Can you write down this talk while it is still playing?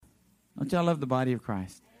Don't y'all love the body of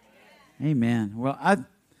Christ? Amen. Well, I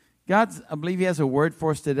believe He has a word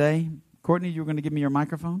for us today. Courtney, you're going to give me your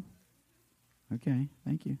microphone? Okay,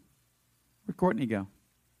 thank you. Where'd Courtney go?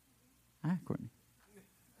 Hi, Courtney.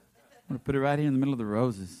 I'm going to put it right here in the middle of the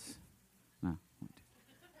roses. No.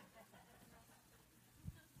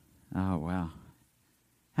 Oh, wow.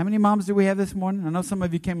 How many moms do we have this morning? I know some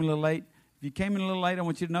of you came a little late. If you came in a little late, I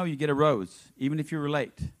want you to know you get a rose, even if you were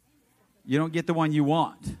late. You don't get the one you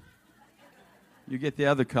want. You get the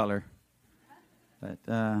other color. But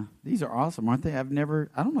these are awesome, aren't they? I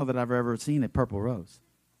don't know that I've ever seen a purple rose.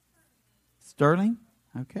 Sterling?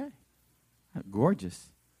 Okay. Gorgeous.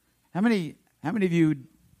 How many of you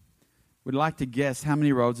would like to guess how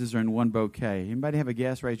many roses are in one bouquet? Anybody have a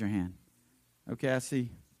guess? Raise your hand. Okay, I see.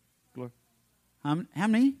 How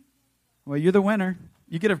many? Well, you're the winner.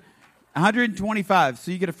 You get 125,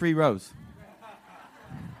 so you get a free rose.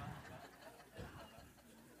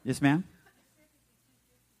 Yes, ma'am?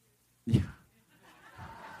 Yeah.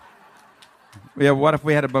 Yeah, what if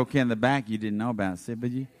we had a bouquet in the back you didn't know about? See, but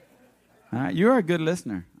all right, you're a good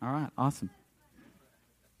listener. All right, awesome.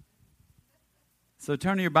 So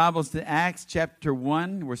turn your Bibles to Acts chapter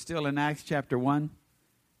 1. We're still in Acts chapter 1.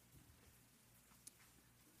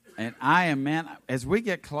 And as we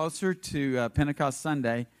get closer to Pentecost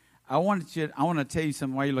Sunday, I want to tell you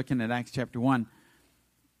something while you're looking at Acts chapter 1.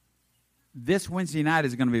 This Wednesday night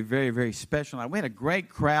is going to be very, very special. We had a great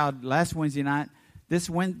crowd last Wednesday night.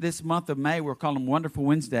 This month of May, we're calling them Wonderful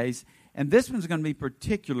Wednesdays. And this one's going to be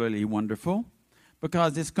particularly wonderful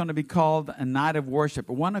because it's going to be called a night of worship,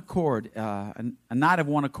 one accord, a night of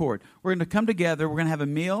one accord. We're going to come together. We're going to have a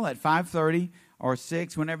meal at 5:30 or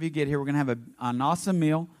 6, whenever you get here. We're going to have an awesome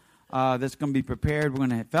meal that's going to be prepared. We're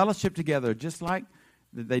going to have fellowship together, just like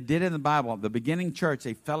they did in the Bible. The beginning church,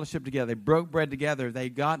 they fellowshiped together. They broke bread together. They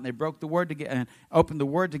broke the word together and opened the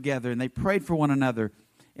word together, and they prayed for one another.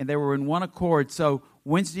 And they were in one accord. So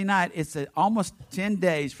Wednesday night, it's almost 10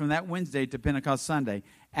 days from that Wednesday to Pentecost Sunday.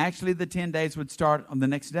 Actually, the 10 days would start on the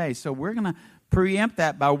next day. So we're going to preempt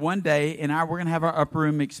that by one day, and we're going to have our upper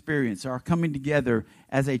room experience, our coming together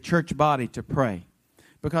as a church body to pray.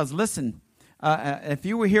 Because listen, if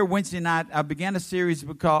you were here Wednesday night, I began a series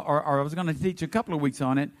or I was going to teach a couple of weeks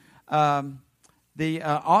on it, the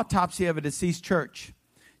autopsy of a deceased church.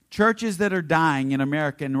 Churches that are dying in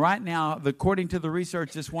America. And right now, according to the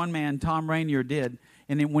research this one man, Tom Rainier, did,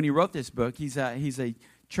 and when he wrote this book, he's a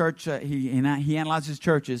church, he analyzes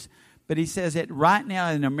churches, but he says that right now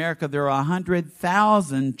in America, there are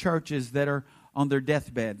 100,000 churches that are on their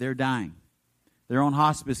deathbed. They're dying. They're on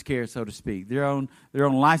hospice care, so to speak. They're on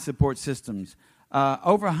life support systems.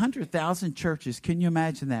 Over 100,000 churches. Can you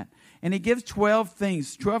imagine that? And he gives 12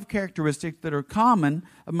 characteristics that are common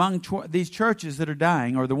among these churches that are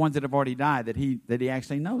dying, or the ones that have already died that he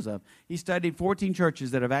actually knows of. He studied 14 churches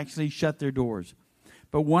that have actually shut their doors.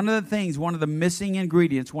 But one of the missing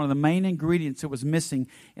ingredients, one of the main ingredients that was missing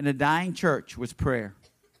in a dying church was prayer.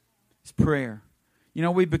 It's prayer. You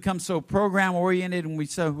know, we've become so program-oriented, and we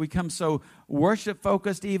become so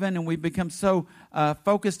worship-focused even, and we become so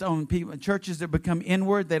focused on churches that become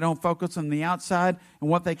inward. They don't focus on the outside and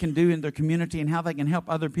what they can do in their community and how they can help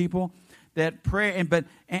other people. That prayer,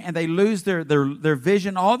 and they lose their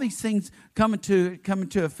vision. All these things come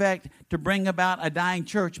into effect to bring about a dying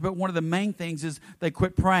church. But one of the main things is they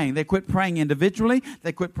quit praying. They quit praying individually.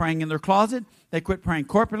 They quit praying in their closet. They quit praying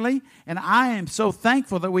corporately. And I am so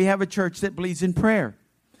thankful that we have a church that believes in prayer.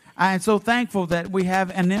 I am so thankful that we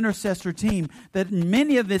have an intercessor team, that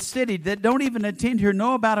many of this city that don't even attend here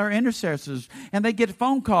know about our intercessors. And they get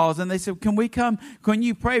phone calls and they say, can we come? Can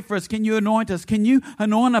you pray for us? Can you anoint us? Can you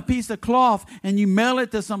anoint a piece of cloth and you mail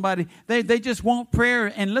it to somebody? They just want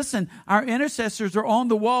prayer. And listen, our intercessors are on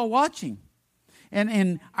the wall watching.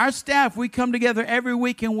 And our staff, we come together every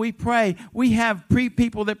week and we pray. We have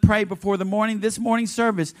people that pray before this morning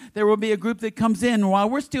service. There will be a group that comes in while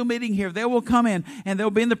we're still meeting here. They will come in and they'll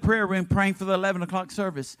be in the prayer room praying for the 11 o'clock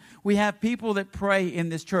service. We have people that pray in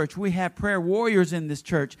this church. We have prayer warriors in this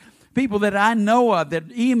church. People that I know of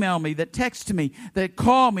that email me, that text me, that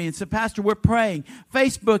call me and say, Pastor, we're praying,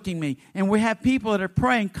 Facebooking me. And we have people that are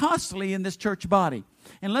praying constantly in this church body.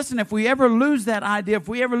 And listen, if we ever lose that idea, if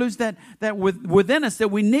we ever lose that within us that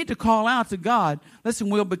we need to call out to God, listen,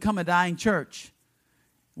 we'll become a dying church.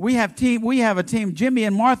 We have a team, Jimmy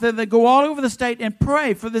and Martha, that go all over the state and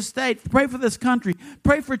pray for this state, pray for this country,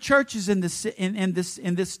 pray for churches in this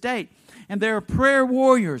state. And they're prayer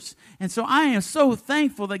warriors. And so I am so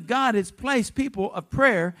thankful that God has placed people of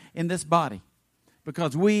prayer in this body,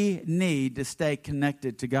 because we need to stay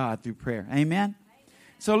connected to God through prayer. Amen?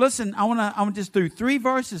 So listen, I want to just do 3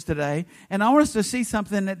 verses today, and I want us to see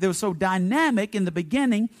something that was so dynamic in the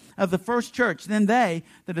beginning of the first church. Then they,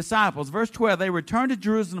 the disciples, verse 12, they returned to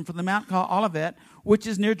Jerusalem from the mount called Olivet, which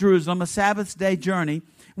is near Jerusalem, a Sabbath day journey.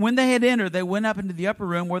 When they had entered, they went up into the upper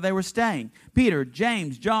room where they were staying. Peter,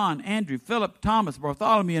 James, John, Andrew, Philip, Thomas,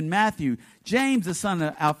 Bartholomew, and Matthew, James the son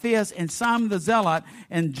of Alphaeus, and Simon the Zealot,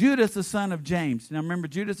 and Judas the son of James. Now remember,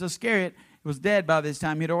 Judas Iscariot was dead by this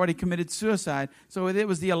time. He had already committed suicide. So it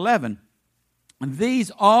was the 11. And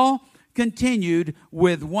these all continued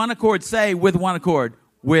with one accord. Say, with one accord.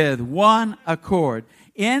 With one accord.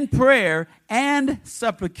 In prayer and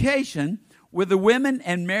supplication with the women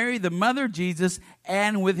and Mary, the mother of Jesus,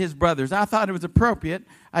 and with his brothers. I thought it was appropriate.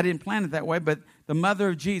 I didn't plan it that way, but the mother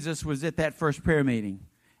of Jesus was at that first prayer meeting.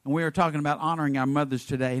 And we were talking about honoring our mothers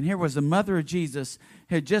today. And here was the mother of Jesus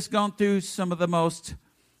who had just gone through some of the most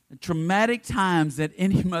traumatic times that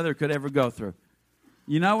any mother could ever go through.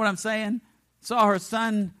 You know what I'm saying? Saw her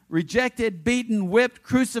son rejected, beaten, whipped,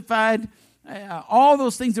 crucified, all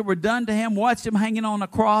those things that were done to him, watched him hanging on a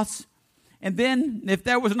cross. And then, if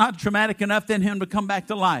that was not traumatic enough, then him to come back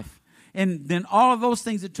to life. And then all of those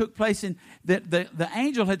things that took place, and that the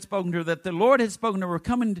angel had spoken to her, that the Lord had spoken to her, were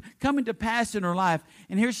coming to pass in her life.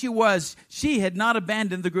 And here she was. She had not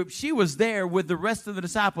abandoned the group. She was there with the rest of the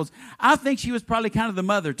disciples. I think she was probably kind of the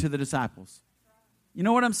mother to the disciples. You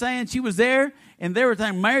know what I'm saying? She was there, and they were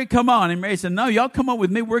saying, Mary, come on. And Mary said, no, y'all come on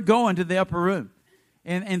with me. We're going to the upper room.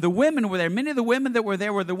 And the women were there. Many of the women that were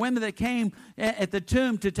there were the women that came at the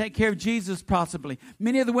tomb to take care of Jesus, possibly.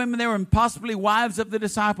 Many of the women there were possibly wives of the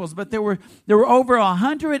disciples. But there were over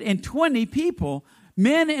 120 people,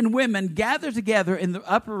 men and women, gathered together in the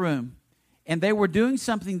upper room. And they were doing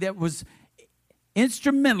something that was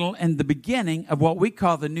instrumental in the beginning of what we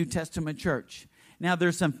call the New Testament church. Now,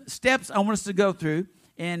 there's some steps I want us to go through.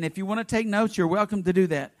 And if you want to take notes, you're welcome to do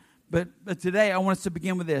that. But today I want us to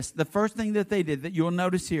begin with this. The first thing that they did that you'll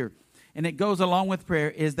notice here, and it goes along with prayer,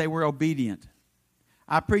 is they were obedient.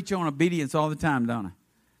 I preach on obedience all the time, don't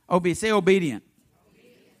I? Say obedient.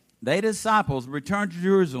 They, disciples, returned to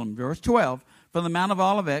Jerusalem, verse 12, from the Mount of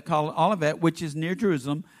Olivet, called Olivet, which is near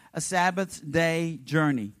Jerusalem, a Sabbath day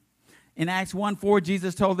journey. In Acts 1:4,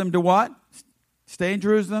 Jesus told them to what? Stay in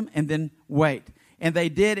Jerusalem and then wait. And they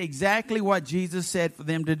did exactly what Jesus said for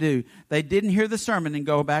them to do. They didn't hear the sermon and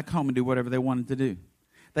go back home and do whatever they wanted to do.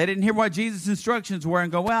 They didn't hear what Jesus' instructions were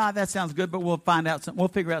and go, well, that sounds good, but we'll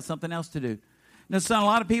figure out something else to do. Now, so a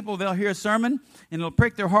lot of people, they'll hear a sermon and it'll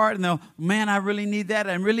prick their heart and they'll, man, I really need that.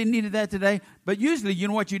 I really needed that today. But usually, you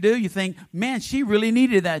know what you do? You think, man, she really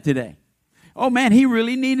needed that today. Oh, man, he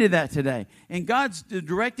really needed that today. And God's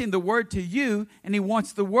directing the word to you, and he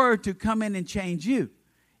wants the word to come in and change you.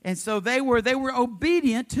 And so they were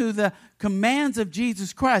obedient to the commands of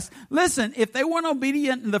Jesus Christ. Listen, if they weren't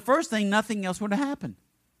obedient in the first thing, nothing else would have happened.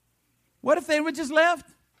 What if they were just left?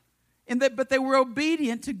 But they were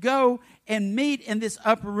obedient to go and meet in this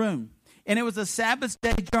upper room. And it was a Sabbath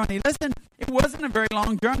day journey. Listen, it wasn't a very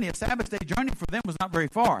long journey. A Sabbath day journey for them was not very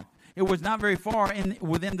far. It was not very far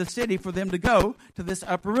within the city for them to go to this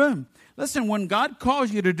upper room. Listen, when God calls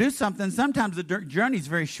you to do something, sometimes the journey is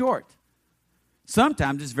very short.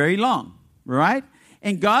 Sometimes it's very long, right?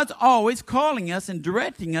 And God's always calling us and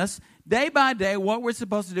directing us day by day what we're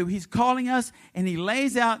supposed to do. He's calling us and he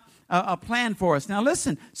lays out a plan for us. Now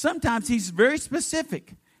listen, sometimes he's very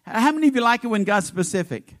specific. How many of you like it when God's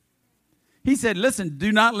specific? He said, listen,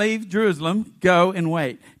 do not leave Jerusalem. Go and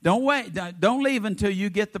wait. Don't wait. Don't leave until you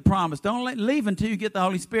get the promise. Don't leave until you get the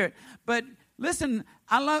Holy Spirit. But listen,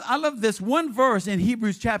 I love this one verse in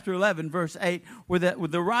Hebrews chapter 11, verse 8, where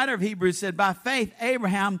the writer of Hebrews said, by faith,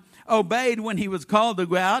 Abraham obeyed when he was called to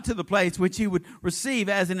go out to the place which he would receive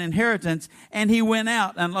as an inheritance. And he went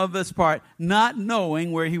out, and I love this part, not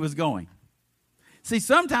knowing where he was going. See,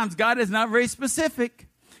 sometimes God is not very specific.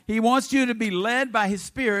 He wants you to be led by his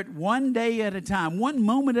Spirit one day at a time, one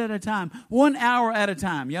moment at a time, 1 hour at a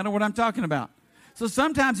time. You know what I'm talking about? So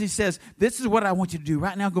sometimes he says, this is what I want you to do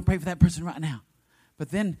right now. Go pray for that person right now. But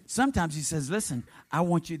then sometimes he says, listen, I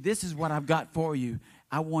want you, this is what I've got for you.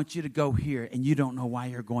 I want you to go here, and you don't know why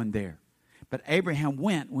you're going there. But Abraham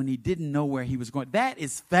went when he didn't know where he was going. That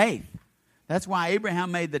is faith. That's why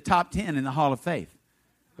Abraham made the top 10 in the Hall of Faith.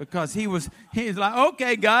 Because he's like,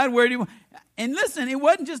 okay, God, where do you want? And listen, it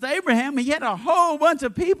wasn't just Abraham. He had a whole bunch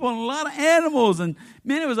of people and a lot of animals. And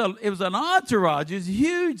man, it was an entourage. It was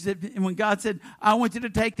huge. And when God said, I want you to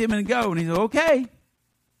take them and go. And he said, okay.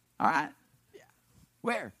 All right. Yeah.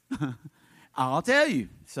 Where? I'll tell you.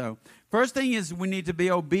 So first thing is we need to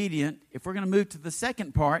be obedient. If we're going to move to the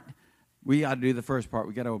second part, we got to do the first part.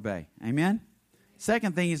 We got to obey. Amen?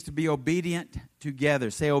 Second thing is to be obedient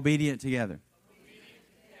together. Say obedient together.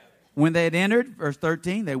 When they had entered, verse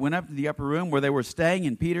 13, they went up to the upper room where they were staying,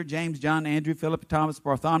 and Peter, James, John, Andrew, Philip, Thomas,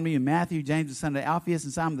 Bartholomew, and Matthew, James the son of Alphaeus,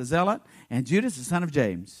 and Simon the Zealot, and Judas the son of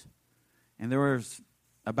James. And there was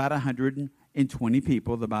about 120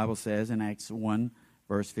 people, the Bible says in Acts 1,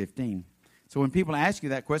 verse 15. So when people ask you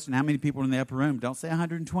that question, how many people in the upper room, don't say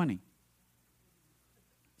 120.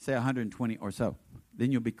 Say 120 or so.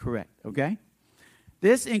 Then you'll be correct, okay?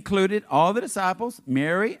 This included all the disciples,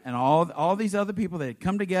 Mary, and all these other people that had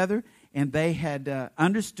come together, and they had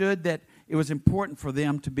understood that it was important for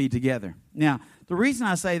them to be together. Now, the reason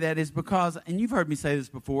I say that is because, and you've heard me say this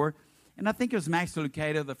before, and I think it was Max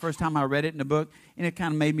Lucado the first time I read it in the book, and it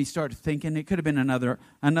kind of made me start thinking. It could have been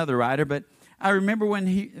another writer, but I remember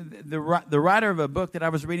when the writer of a book that I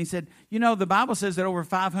was reading said, you know, the Bible says that over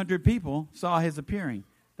 500 people saw his appearing.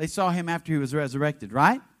 They saw him after he was resurrected,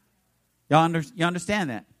 right? You understand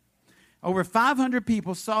that? Over 500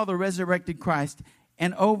 people saw the resurrected Christ,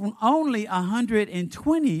 and only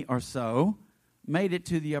 120 or so made it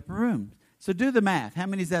to the upper room. So do the math. How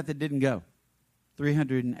many is that didn't go?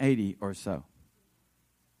 380 or so.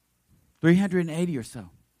 380 or so.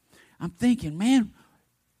 I'm thinking, man,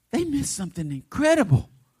 they missed something incredible.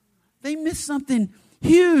 They missed something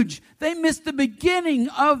huge. They missed the beginning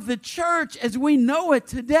of the church as we know it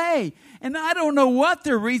today. And I don't know what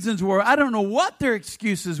their reasons were. I don't know what their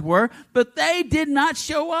excuses were, but they did not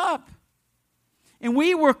show up. And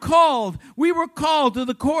we were called to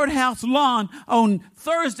the courthouse lawn on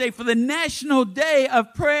Thursday for the National Day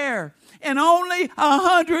of Prayer. And only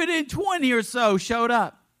 120 or so showed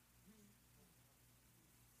up.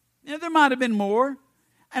 Now, there might have been more.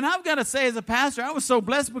 And I've got to say, as a pastor, I was so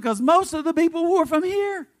blessed because most of the people were from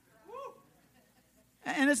here.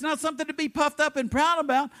 And it's not something to be puffed up and proud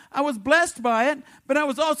about. I was blessed by it, but I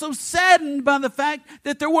was also saddened by the fact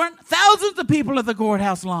that there weren't thousands of people at the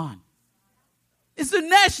courthouse lawn. It's the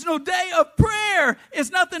National Day of Prayer. It's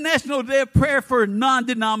not the National Day of Prayer for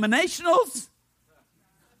non-denominationals.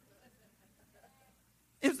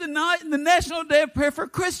 It's the National Day of Prayer for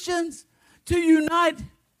Christians to unite.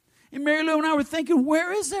 And Mary Lou and I were thinking,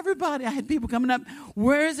 where is everybody? I had people coming up,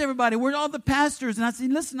 where is everybody? Where are all the pastors? And I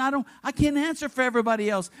said, listen, I can't answer for everybody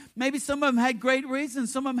else. Maybe some of them had great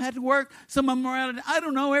reasons. Some of them had to work. Some of them were out. I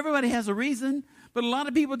don't know. Everybody has a reason. But a lot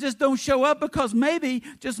of people just don't show up because maybe,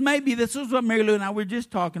 just maybe, this is what Mary Lou and I were just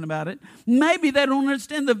talking about it. Maybe they don't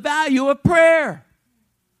understand the value of prayer.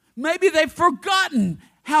 Maybe they've forgotten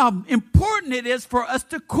how important it is for us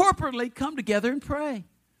to corporately come together and pray.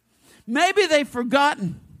 Maybe they've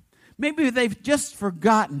forgotten. Maybe they've just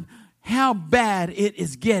forgotten how bad it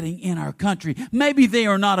is getting in our country. Maybe they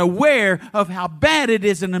are not aware of how bad it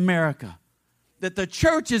is in America. That the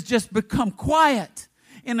church has just become quiet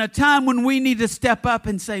in a time when we need to step up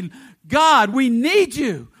and say, God, we need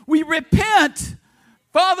you. We repent.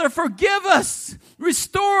 Father, forgive us.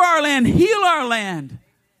 Restore our land. Heal our land.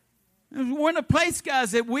 We're in a place,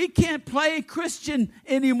 guys, that we can't play Christian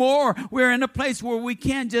anymore. We're in a place where we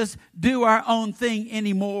can't just do our own thing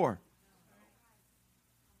anymore.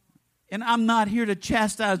 And I'm not here to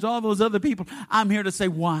chastise all those other people. I'm here to say,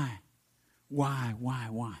 why? Why?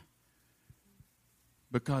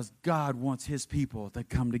 Because God wants his people to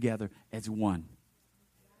come together as one.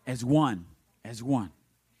 As one. As one.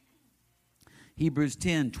 Hebrews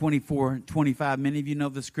 10, 24, 25. Many of you know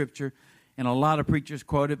the scripture. And a lot of preachers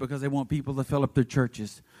quote it because they want people to fill up their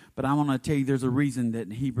churches. But I want to tell you there's a reason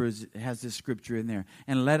that Hebrews has this scripture in there.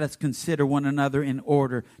 And let us consider one another in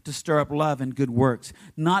order to stir up love and good works,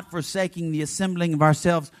 not forsaking the assembling of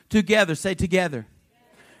ourselves together. Say together.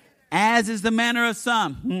 As is the manner of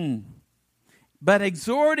some. But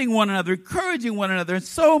exhorting one another, encouraging one another, and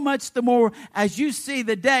so much the more as you see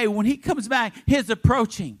the day when he comes back, his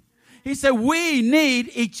approaching. He said, we need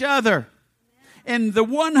each other. And the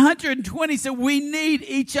 120 said, we need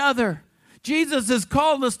each other. Jesus has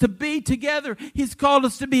called us to be together. He's called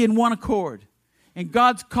us to be in one accord. And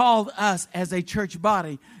God's called us as a church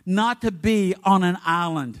body not to be on an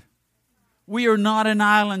island. We are not an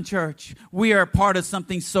island church. We are part of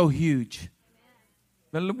something so huge.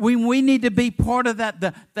 But we need to be part of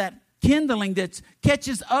that kindling that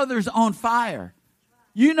catches others on fire.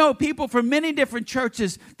 You know people from many different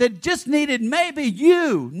churches that just needed maybe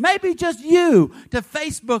just you, to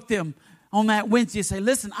Facebook them on that Wednesday and say,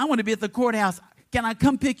 listen, I want to be at the courthouse. Can I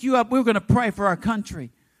come pick you up? We're going to pray for our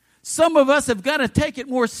country. Some of us have got to take it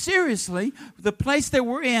more seriously, the place that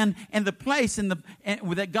we're in and the place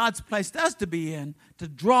that God's placed us to be in, to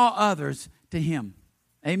draw others to him.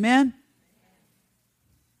 Amen?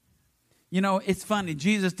 You know, it's funny.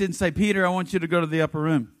 Jesus didn't say, Peter, I want you to go to the upper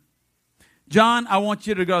room. John, I want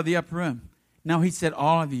you to go to the upper room. No, he said,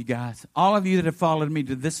 all of you guys, all of you that have followed me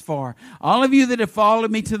to this far, all of you that have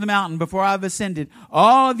followed me to the mountain before I've ascended,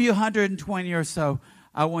 all of you 120 or so,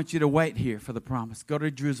 I want you to wait here for the promise. Go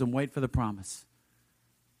to Jerusalem, wait for the promise.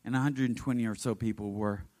 And 120 or so people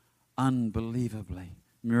were unbelievably,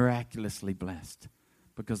 miraculously blessed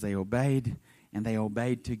because they obeyed, and they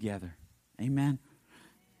obeyed together. Amen.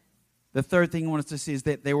 The third thing I want us to see is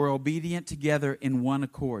that they were obedient together in one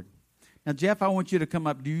accord. Now, Jeff, I want you to come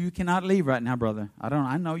up. You cannot leave right now, brother.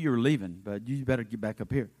 I know you're leaving, but you better get back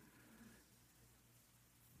up here.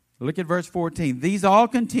 Look at verse 14. These all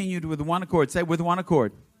continued with one accord. Say, with one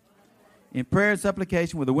accord. In prayer and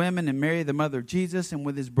supplication with the women and Mary, the mother of Jesus, and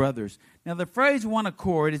with his brothers. Now, the phrase one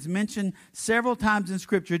accord is mentioned several times in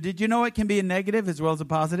Scripture. Did you know it can be a negative as well as a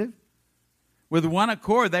positive? With one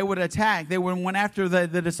accord, they would attack. They went after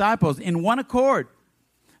the disciples in one accord.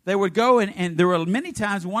 They would go, and there were many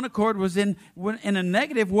times one accord was in a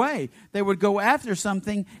negative way. They would go after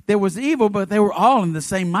something that was evil, but they were all in the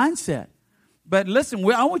same mindset. But listen,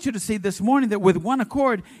 I want you to see this morning that with one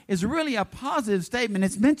accord is really a positive statement.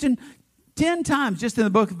 It's mentioned 10 times just in the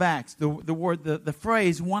book of Acts, the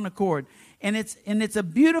phrase one accord. And it's a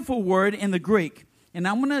beautiful word in the Greek. And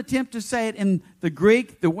I'm going to attempt to say it in the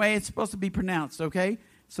Greek the way it's supposed to be pronounced, okay?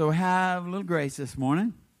 So have a little grace this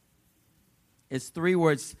morning. It's 3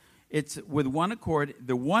 words. It's with one accord.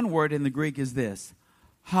 The one word in the Greek is this.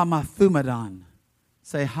 Hamathumadon.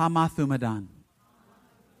 Say hamathumadon.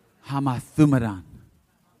 Hamathumadon.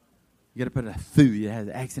 You got to put a thu. It has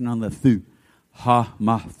an accent on the thu.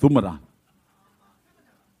 Hamathumadon.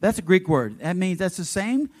 That's a Greek word. That means that's the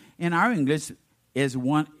same in our English as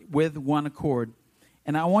one with one accord.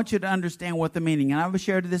 And I want you to understand what the meaning. And I've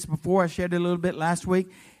shared this before. I shared it a little bit last week.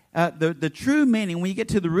 The true meaning, when you get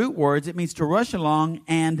to the root words, it means to rush along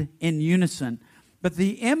and in unison. But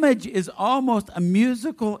the image is almost a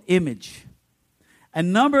musical image. A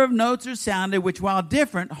number of notes are sounded, which while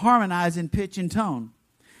different, harmonize in pitch and tone.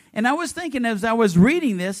 And I was thinking as I was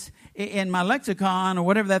reading this in my lexicon or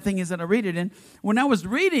whatever that thing is that I read it in, when I was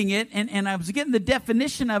reading it and I was getting the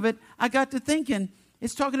definition of it, I got to thinking,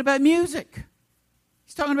 it's talking about music.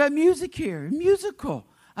 It's talking about music here, musical,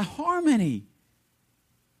 a harmony.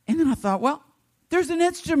 And then I thought, well, there's an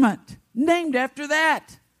instrument named after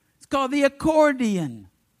that. It's called the accordion.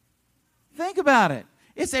 Think about it.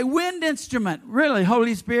 It's a wind instrument. Really,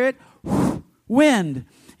 Holy Spirit, wind.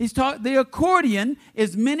 The accordion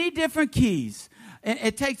is many different keys.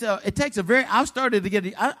 It takes a very. I started to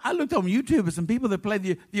get. I looked on YouTube at some people that play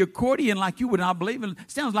the accordion like you would not believe. It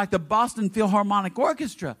sounds like the Boston Philharmonic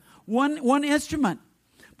Orchestra. One instrument.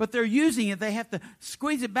 But they're using it. They have to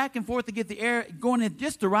squeeze it back and forth to get the air going in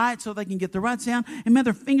just the right so they can get the right sound. And man,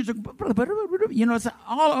 their fingers are, it's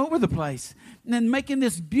all over the place. And then making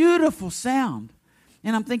this beautiful sound.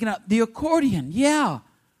 And I'm thinking, the accordion, yeah.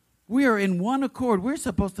 We are in one accord. We're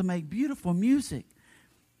supposed to make beautiful music.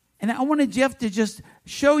 And I wanted Jeff to just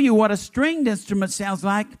show you what a stringed instrument sounds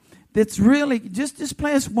like. That's really, just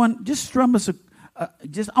play us one, just strum us, I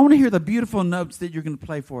want to hear the beautiful notes that you're going to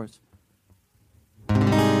play for us.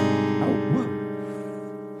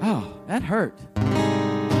 Oh, that hurt.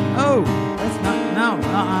 Oh, that's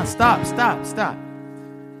not, stop.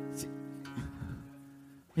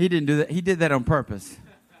 He didn't do that. He did that on purpose.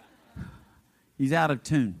 He's out of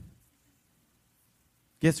tune.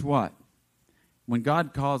 Guess what? When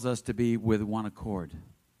God calls us to be with one accord,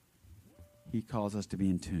 He calls us to be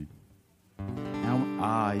in tune.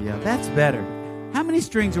 Now, yeah, that's better. How many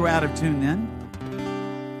strings are out of tune then?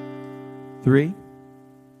 3.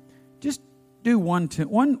 Just do one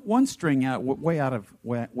string out, way out of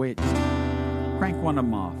way. Just crank one of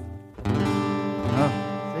them off. Oh,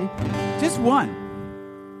 see?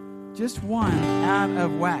 Just one out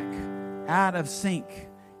of whack, out of sync,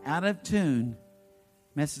 out of tune,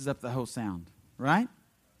 messes up the whole sound, right?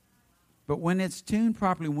 But when it's tuned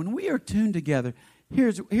properly, when we are tuned together,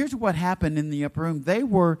 here's what happened in the upper room. They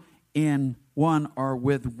were in one or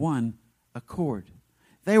with one accord.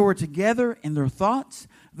 They were together in their thoughts.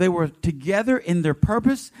 They were together in their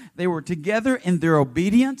purpose. They were together in their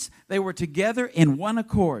obedience. They were together in one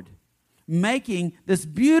accord, making this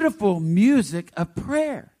beautiful music of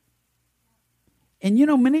prayer. And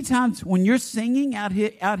many times when you're singing out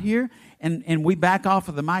here, and we back off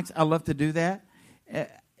of the mics, I love to do that,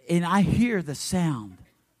 and I hear the sound.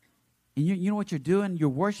 And you know what you're doing? You're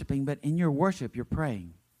worshiping, but in your worship, you're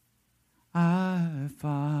praying. Our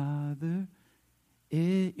Father.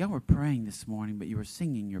 Y'all were praying this morning, but you were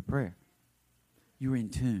singing your prayer. You were in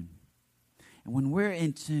tune. And when we're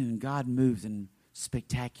in tune, God moves in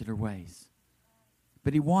spectacular ways.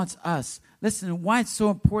 but He wants us. Listen, why it's so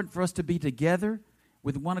important for us to be together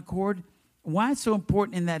with one accord. Why it's so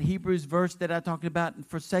important in that Hebrews verse that I talked about,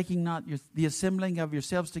 forsaking not the assembling of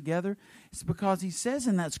yourselves together, it's because he says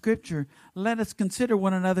in that scripture, let us consider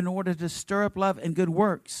one another in order to stir up love and good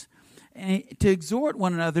works, and to exhort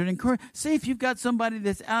one another and encourage. See, if you've got somebody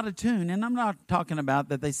that's out of tune, and I'm not talking about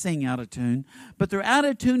that they sing out of tune, but they're out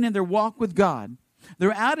of tune in their walk with God.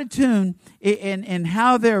 They're out of tune in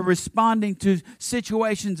how they're responding to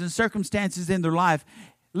situations and circumstances in their life.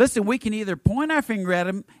 Listen, we can either point our finger at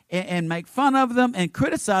them and make fun of them and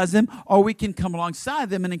criticize them, or we can come alongside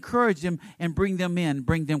them and encourage them and bring them in,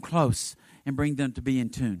 bring them close, and bring them to be in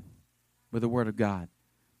tune with the Word of God.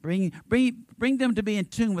 Bring them to be in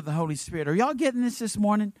tune with the Holy Spirit. Are y'all getting this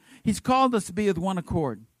morning? He's called us to be with one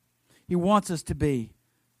accord. He wants us to be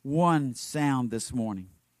one sound this morning.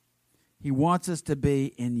 He wants us to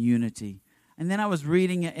be in unity. And then I was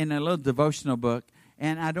reading in a little devotional book,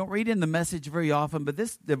 and I don't read in the Message very often, but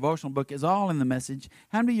this devotional book is all in the Message.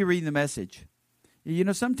 How many of you read the Message? You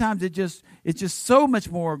know, sometimes it's just so much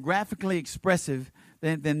more graphically expressive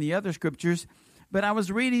than the other scriptures. But I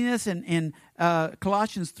was reading this in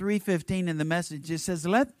Colossians 3:15 in the Message. It says,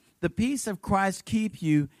 let the peace of Christ keep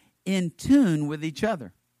you in tune with each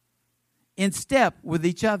other, in step with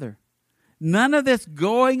each other. None of this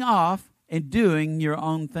going off and doing your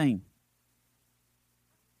own thing.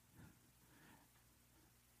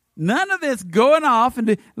 None of this going off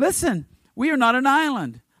and listen, we are not an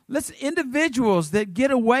island. Listen, individuals that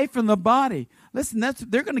get away from the body, listen,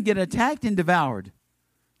 they're going to get attacked and devoured.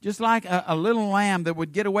 Just like a little lamb that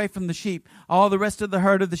would get away from the sheep, all the rest of the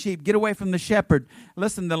herd of the sheep, get away from the shepherd.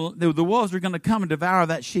 Listen, the wolves are going to come and devour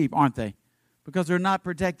that sheep, aren't they? Because they're not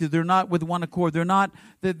protected. They're not with one accord.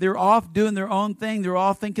 They're off doing their own thing. They're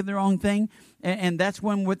all thinking their own thing. And that's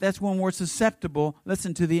when we're susceptible,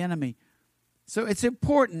 listen, to the enemy. So it's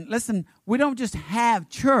important. Listen, we don't just have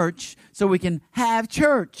church so we can have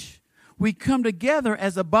church. We come together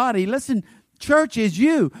as a body. Listen, church is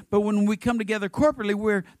you, but when we come together corporately,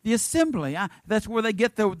 we're the assembly. That's where they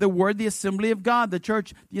get the word, the assembly of God, the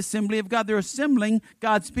church, the assembly of God. They're assembling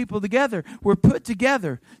God's people together. We're put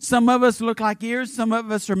together. Some of us look like ears, some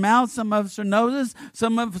of us are mouths, some of us are noses,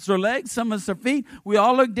 some of us are legs, some of us are feet. We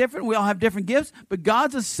all look different. We all have different gifts, but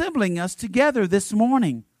God's assembling us together this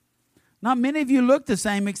morning. Not many of you look the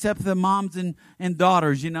same except the moms and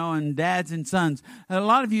daughters, and dads and sons. A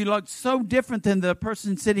lot of you look so different than the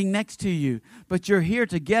person sitting next to you. But you're here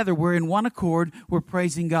together. We're in one accord. We're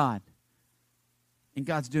praising God. And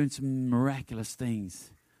God's doing some miraculous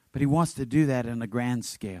things. But He wants to do that on a grand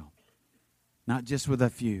scale. Not just with a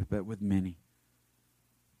few, but with many.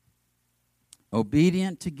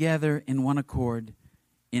 Obedient together in one accord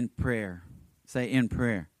in prayer. Say, in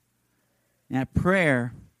prayer. Now,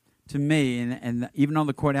 prayer, to me, and even on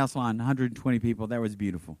the courthouse line, 120 people, that was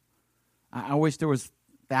beautiful. I wish there was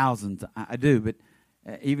thousands. I do, but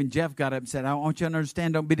even Jeff got up and said, I want you to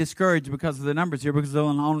understand, don't be discouraged because of the numbers here, because there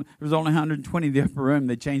was only 120 in the upper room.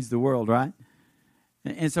 They changed the world, right?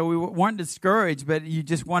 And so we weren't discouraged, but you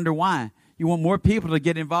just wonder why. You want more people to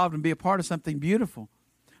get involved and be a part of something beautiful.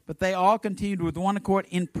 But they all continued with one accord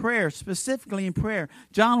in prayer, specifically in prayer.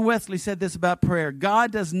 John Wesley said this about prayer.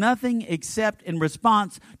 God does nothing except in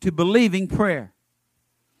response to believing prayer.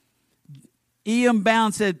 E.M.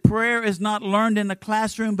 Bound said, prayer is not learned in the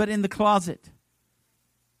classroom, but in the closet.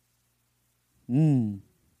 Andrew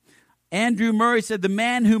Murray said, the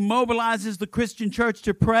man who mobilizes the Christian church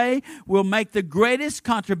to pray will make the greatest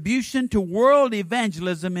contribution to world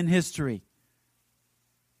evangelism in history.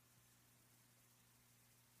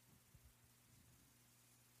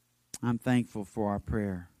 I'm thankful for our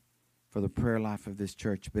prayer, for the prayer life of this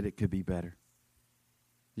church, but it could be better.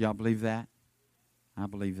 Y'all believe that? I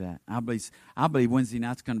believe that. I believe Wednesday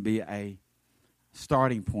night's going to be a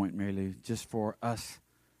starting point, merely, just for us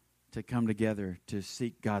to come together to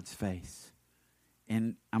seek God's face.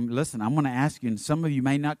 And I'm going to ask you, and some of you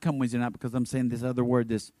may not come Wednesday night because I'm saying this other word,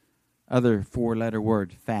 this other four-letter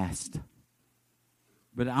word, fast.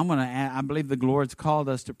 But I believe the Lord's called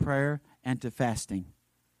us to prayer and to fasting.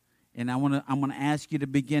 And I'm going to ask you to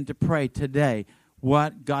begin to pray today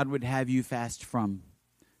what God would have you fast from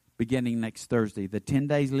beginning next Thursday, the 10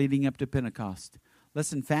 days leading up to Pentecost.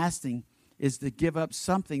 Listen, fasting is to give up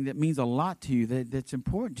something that means a lot to you, that's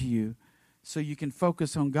important to you, so you can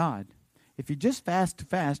focus on God. If you just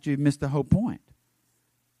fast, you've missed the whole point.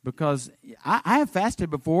 Because I have fasted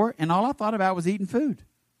before, and all I thought about was eating food.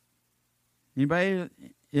 Anybody?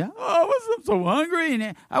 Yeah. Oh, I'm so hungry.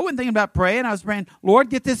 And I wasn't thinking about praying. I was praying, Lord,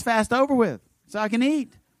 get this fast over with so I can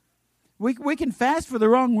eat. We can fast for the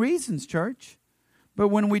wrong reasons, church. But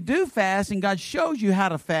when we do fast and God shows you how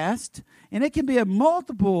to fast, and it can be a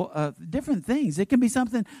multiple different things. It can be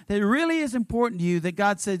something that really is important to you that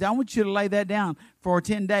God says, I want you to lay that down for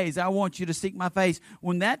 10 days. I want you to seek my face.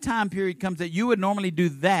 When that time period comes that you would normally do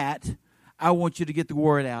that, I want you to get the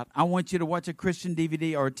word out. I want you to watch a Christian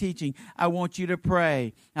DVD or a teaching. I want you to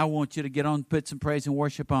pray. I want you to get on, put some praise and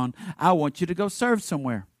worship on. I want you to go serve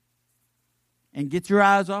somewhere. And get your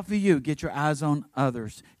eyes off of you. Get your eyes on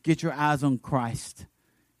others. Get your eyes on Christ.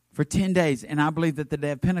 For 10 days. And I believe that the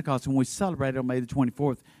day of Pentecost, when we celebrate on May the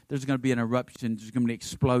 24th, there's going to be an eruption. There's going to be an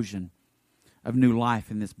explosion of new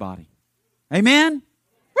life in this body. Amen?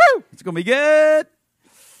 Woo! It's going to be good.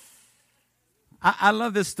 I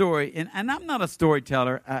love this story, and I'm not a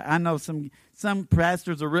storyteller. I know some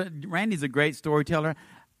pastors are. Randy's a great storyteller,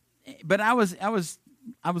 but I was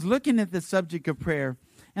looking at the subject of prayer,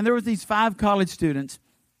 and there was these 5 college students,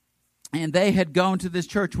 and they had gone to this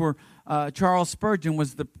church where Charles Spurgeon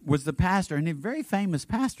was the pastor, and a very famous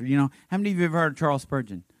pastor. You know, how many of you have heard of Charles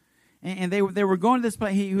Spurgeon? And they were going to this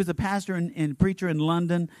place. He was a pastor and preacher in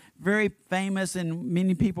London, very famous, and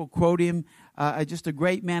many people quote him. Just a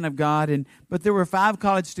great man of God. But there were 5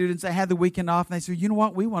 college students. They had the weekend off, and they said, you know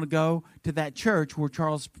what? We want to go to that church where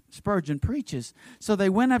Charles Spurgeon preaches. So they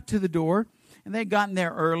went up to the door, and they had gotten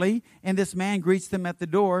there early, and this man greets them at the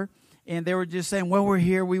door. And they were just saying, well, we're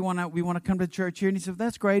here. We want to come to church here. And he said,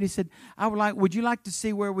 that's great. He said, would you like to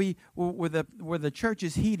see where the church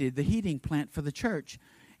is heated, the heating plant for the church?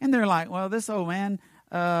 And they're like, well, this old man,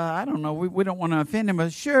 I don't know. We don't want to offend him,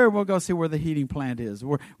 but sure, we'll go see where the heating plant is,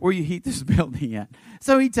 where you heat this building at.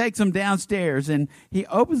 So he takes them downstairs, and he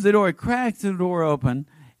opens the door. He cracks the door open,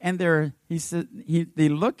 and they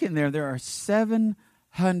look in there. There are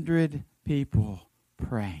 700 people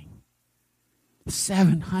praying.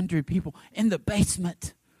 700 people in the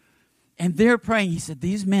basement. And they're praying. He said,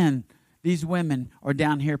 these men, these women are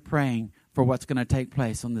down here praying for what's going to take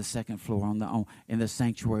place on the second floor in the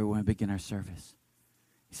sanctuary when we begin our service.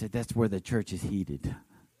 He said, that's where the church is heated.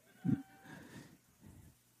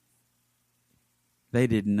 They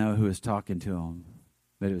didn't know who was talking to them,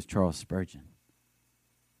 but it was Charles Spurgeon.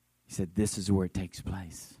 He said, this is where it takes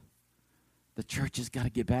place. The church has got to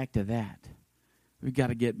get back to that. We've got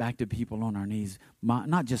to get back to people on our knees,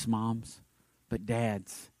 not just moms, but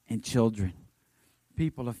dads and children,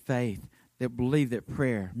 people of faith that believe that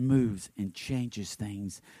prayer moves and changes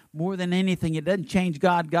things. More than anything, it doesn't change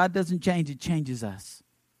God. God doesn't change, it changes us.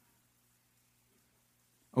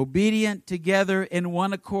 Obedient together in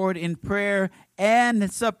one accord in prayer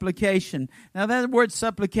and supplication. Now that word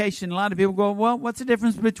supplication, a lot of people go, well, what's the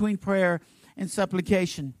difference between prayer and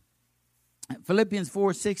supplication? Philippians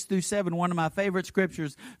 4:6-7, one of my favorite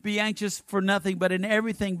scriptures. Be anxious for nothing, but in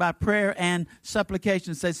everything by prayer and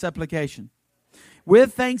supplication. Say supplication.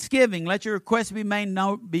 With thanksgiving, let your requests be made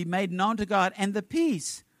known to God, and the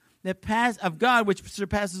peace of God, which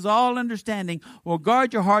surpasses all understanding, will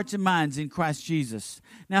guard your hearts and minds in Christ Jesus.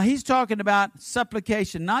 Now, he's talking about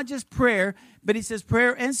supplication, not just prayer, but he says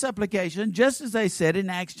prayer and supplication, just as they said in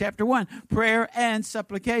Acts chapter 1, prayer and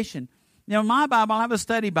supplication. Now, my Bible, I have a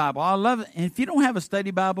study Bible. I love it. And if you don't have a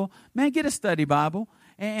study Bible, man, get a study Bible.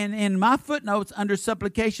 And in my footnotes under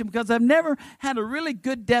supplication, because I've never had a really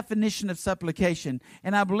good definition of supplication.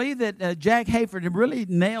 And I believe that Jack Hayford really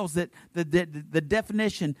nails it, the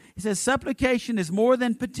definition. He says, supplication is more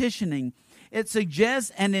than petitioning. It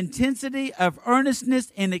suggests an intensity of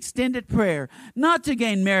earnestness in extended prayer, not to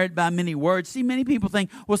gain merit by many words. See, many people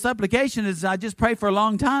think, well, supplication is I just pray for a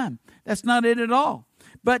long time. That's not it at all.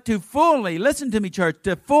 But to fully, listen to me, church,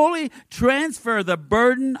 to fully transfer the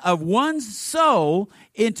burden of one's soul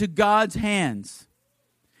into God's hands.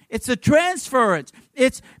 It's a transference.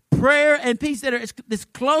 It's prayer and peace that is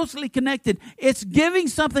closely connected. It's giving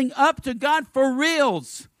something up to God for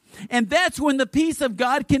reals. And that's when the peace of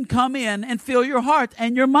God can come in and fill your heart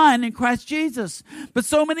and your mind in Christ Jesus. But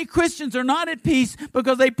so many Christians are not at peace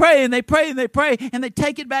because they pray and they pray and they pray and they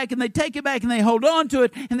take it back and they take it back and they hold on to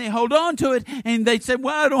it and they hold on to it and they say,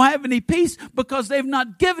 well, I don't have any peace because they've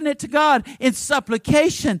not given it to God in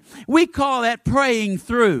supplication. We call that praying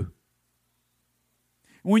through.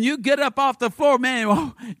 When you get up off the floor,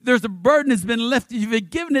 man, there's a burden that's been lifted. You've been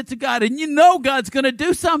giving it to God and you know God's going to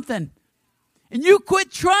do something. And you quit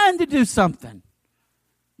trying to do something.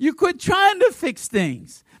 You quit trying to fix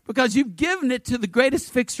things because you've given it to the greatest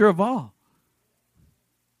fixer of all.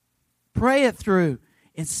 Pray it through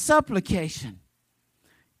in supplication.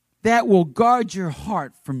 That will guard your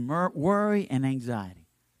heart from worry and anxiety.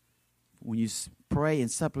 When you pray in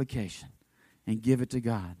supplication and give it to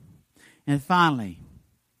God. And finally,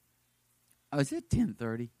 is it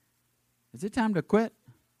 10:30? Is it time to quit?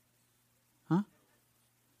 Huh?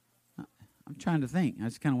 I'm trying to think. I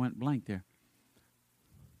just kind of went blank there.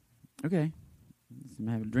 Okay. I'm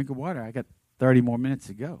have a drink of water. I got 30 more minutes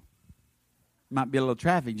to go. Might be a little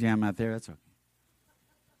traffic jam out there. That's okay.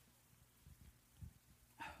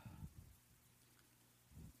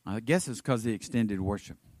 I guess it's because of the extended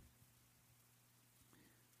worship,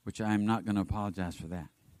 which I am not going to apologize for that.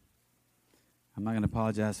 I'm not going to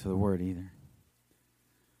apologize for the word either.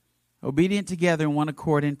 Obedient together in one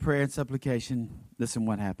accord in prayer and supplication. Listen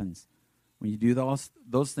what happens. When you do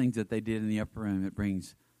those things that they did in the upper room, it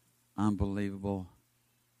brings unbelievable,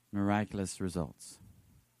 miraculous results.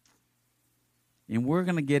 And we're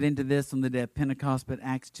going to get into this on the day of Pentecost, but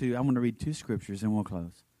Acts 2, I'm going to read 2 scriptures and we'll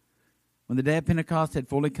close. When the day of Pentecost had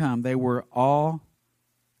fully come, they were all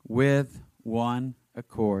with one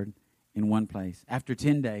accord in one place. After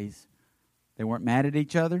 10 days, they weren't mad at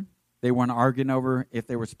each other. They weren't arguing over if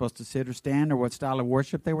they were supposed to sit or stand or what style of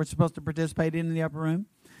worship they were supposed to participate in the upper room.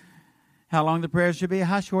 How long the prayers should be,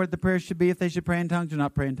 how short the prayers should be, if they should pray in tongues or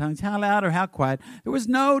not pray in tongues, how loud or how quiet. There was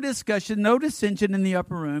no discussion, no dissension in the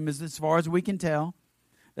upper room as far as we can tell.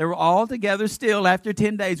 They were all together still after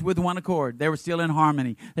 10 days with one accord. They were still in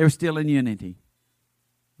harmony. They were still in unity.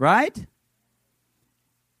 Right?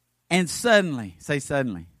 And suddenly, say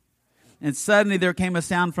suddenly. And suddenly there came a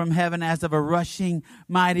sound from heaven as of a rushing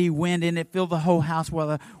mighty wind, and it filled the whole house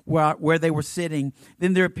where they were sitting.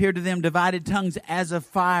 Then there appeared to them divided tongues as of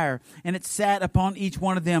fire, and it sat upon each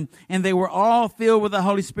one of them. And they were all filled with the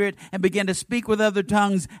Holy Spirit and began to speak with other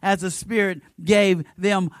tongues as the Spirit gave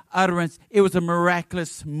them utterance. It was a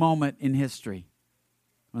miraculous moment in history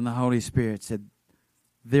when the Holy Spirit said,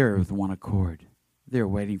 they're with one accord. They're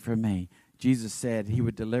waiting for me. Jesus said he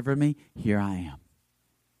would deliver me. Here I am.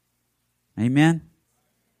 Amen?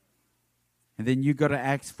 And then you go to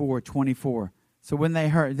Acts 4:24. So when they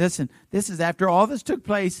heard, listen, this is after all this took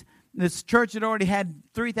place. This church had already had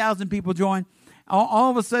 3,000 people join. All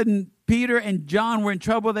of a sudden, Peter and John were in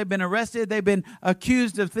trouble. They've been arrested. They've been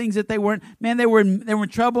accused of things that they weren't. Man, they were in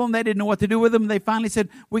trouble, and they didn't know what to do with them. They finally said,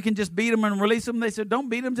 we can just beat them and release them. They said, don't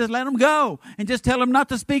beat them, just let them go. And just tell them not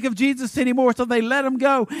to speak of Jesus anymore. So they let them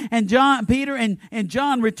go. And Peter and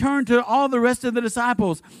John returned to all the rest of the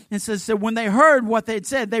disciples. And says, so when they heard what they had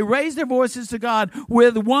said, they raised their voices to God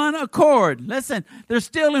with one accord. Listen, they're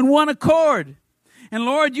still in one accord. And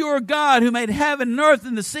Lord, you are God who made heaven and earth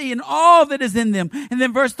and the sea and all that is in them. And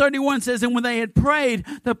then verse 31 says, and when they had prayed,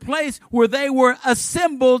 the place where they were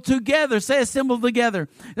assembled together. Say assembled together.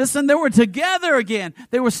 Listen, they were together again.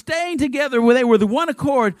 They were staying together where they were the one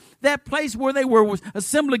accord. That place where they were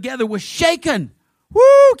assembled together was shaken.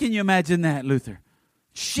 Woo! Can you imagine that, Luther?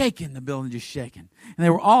 Shaking, the building just shaking. And they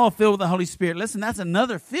were all filled with the Holy Spirit. Listen, that's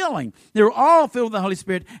another feeling. They were all filled with the Holy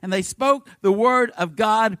Spirit, and they spoke the word of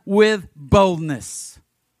God with boldness.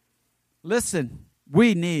 Listen,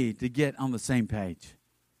 we need to get on the same page.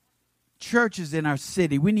 Churches in our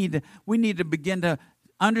city, we need to begin to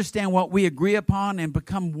understand what we agree upon and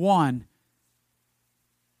become one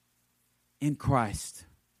in Christ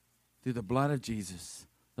through the blood of Jesus,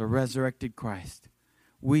 the resurrected Christ.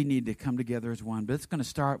 We need to come together as one. But it's going to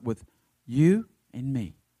start with you and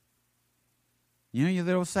me. You know your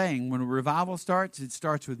little saying, when a revival starts, it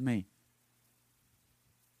starts with me.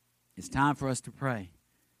 It's time for us to pray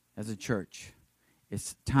as a church.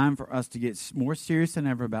 It's time for us to get more serious than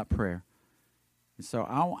ever about prayer. And so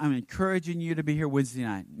I'm encouraging you to be here Wednesday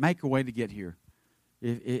night. Make a way to get here.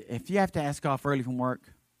 If you have to ask off early from work,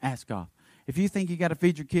 ask off. If you think you got to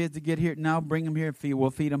feed your kids to get here, no, bring them here.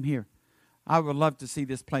 We'll feed them here. I would love to see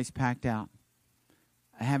this place packed out.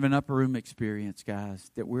 I have an upper room experience, guys,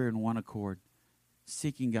 that we're in one accord,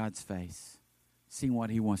 seeking God's face, seeing what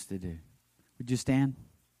he wants to do. Would you stand?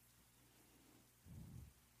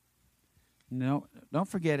 No, don't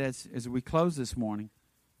forget as we close this morning,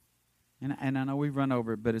 and I know we've run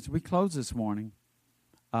over it, but as we close this morning,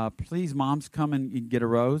 please, moms, come and get a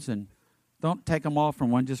rose, and don't take them all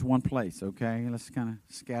from just one place, okay? Let's kind of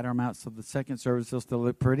scatter them out so the second service will still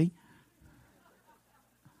look pretty.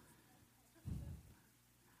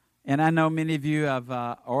 And I know many of you have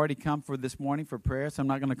already come for this morning for prayer, so I'm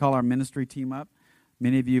not going to call our ministry team up.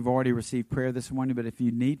 Many of you have already received prayer this morning, but if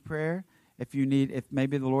you need prayer, if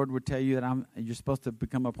maybe the Lord would tell you that you're supposed to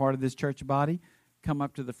become a part of this church body, come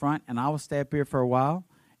up to the front, and I will stay up here for a while.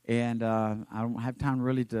 And I don't have time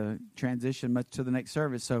really to transition much to the next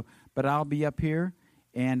service, but I'll be up here,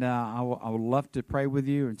 and I would love to pray with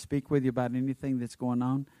you and speak with you about anything that's going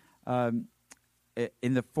on.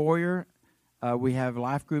 In the foyer, we have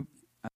life group